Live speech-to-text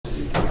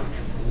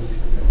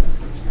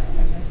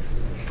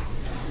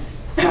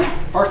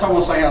First, I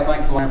want to say how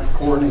thankful I am for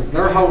Courtney.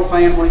 Their whole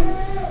family,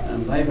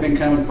 they've been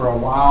coming for a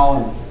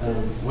while,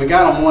 and we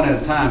got them one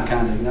at a time,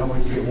 kind of. You know, we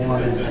get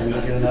one and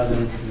we get another.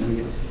 And we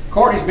get...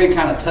 Courtney's been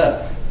kind of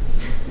tough.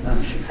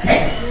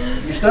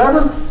 You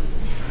stubborn?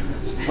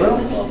 A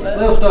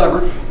little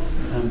stubborn.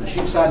 She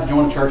decided to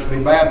join the church to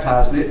be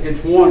baptized.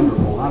 It's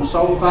wonderful. I'm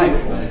so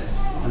thankful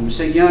to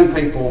see young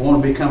people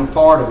want to become a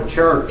part of a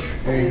church.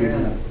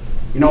 And,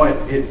 you know,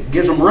 it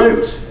gives them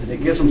roots, and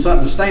it gives them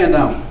something to stand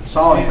on, a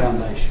solid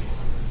foundation.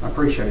 I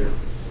appreciate her.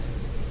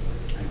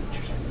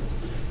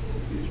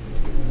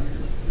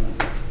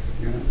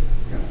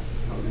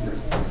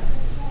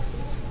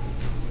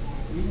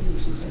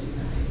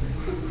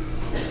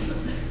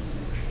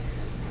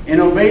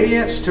 In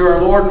obedience to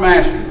our Lord and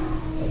Master,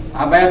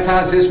 I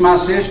baptize this my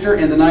sister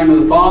in the name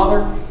of the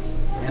Father,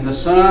 and the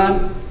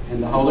Son,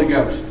 and the Holy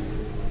Ghost.